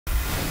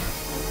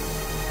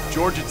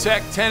Georgia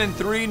Tech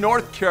 10-3,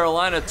 North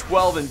Carolina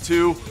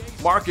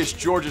 12-2. Marcus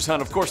Georges Hunt,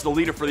 of course, the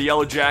leader for the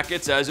Yellow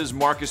Jackets, as is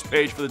Marcus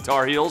Page for the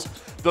Tar Heels.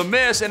 The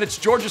miss, and it's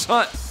Georges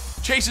Hunt.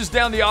 Chases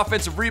down the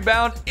offensive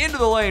rebound into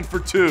the lane for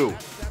two.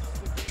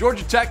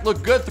 Georgia Tech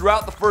looked good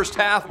throughout the first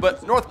half,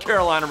 but North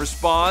Carolina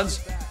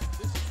responds.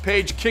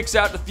 Page kicks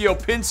out to Theo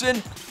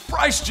Pinson.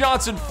 Bryce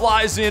Johnson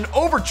flies in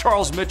over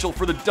Charles Mitchell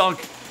for the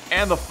dunk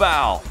and the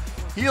foul.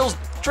 Heels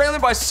trailing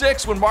by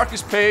 6 when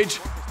Marcus Page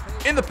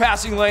in the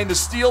passing lane, the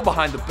steal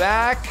behind the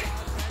back.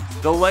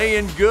 The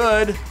lay-in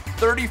good,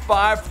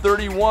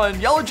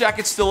 35-31. Yellow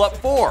Jackets still up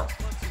 4.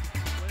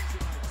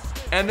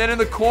 And then in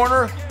the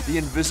corner, the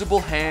invisible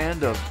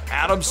hand of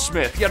Adam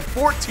Smith. He had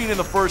 14 in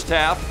the first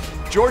half.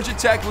 Georgia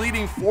Tech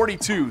leading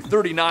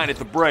 42-39 at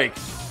the break.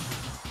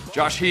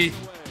 Josh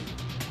Heath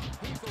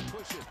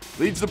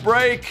leads the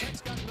break.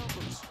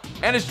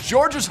 And it's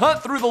Georges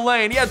Hunt through the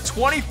lane. He had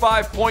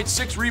 25 points,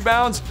 6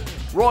 rebounds.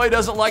 Roy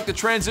doesn't like the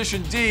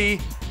transition D.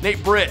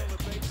 Nate Britt,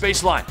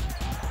 baseline.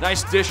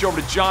 Nice dish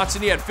over to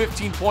Johnson. He had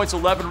 15 points,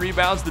 11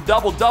 rebounds, the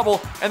double-double.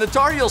 And the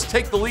Tar Heels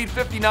take the lead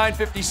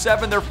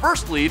 59-57, their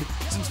first lead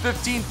since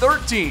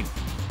 15-13.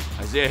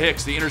 Isaiah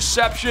Hicks, the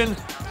interception.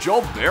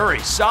 Joel Berry,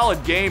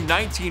 solid game,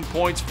 19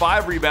 points,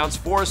 5 rebounds,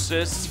 4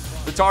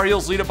 assists. The Tar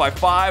Heels lead it by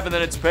 5, and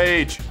then it's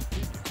Page.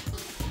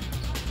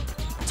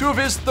 2 of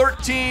his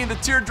 13, the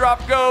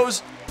teardrop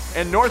goes,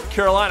 and North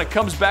Carolina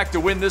comes back to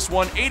win this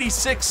one,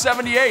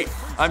 86-78.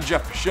 I'm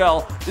Jeff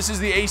Pichelle. This is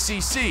the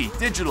ACC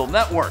Digital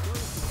Network.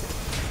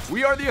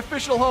 We are the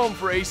official home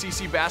for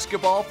ACC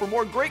basketball. For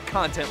more great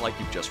content like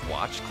you've just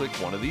watched, click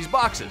one of these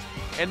boxes.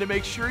 And to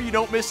make sure you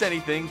don't miss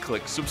anything,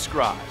 click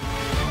subscribe.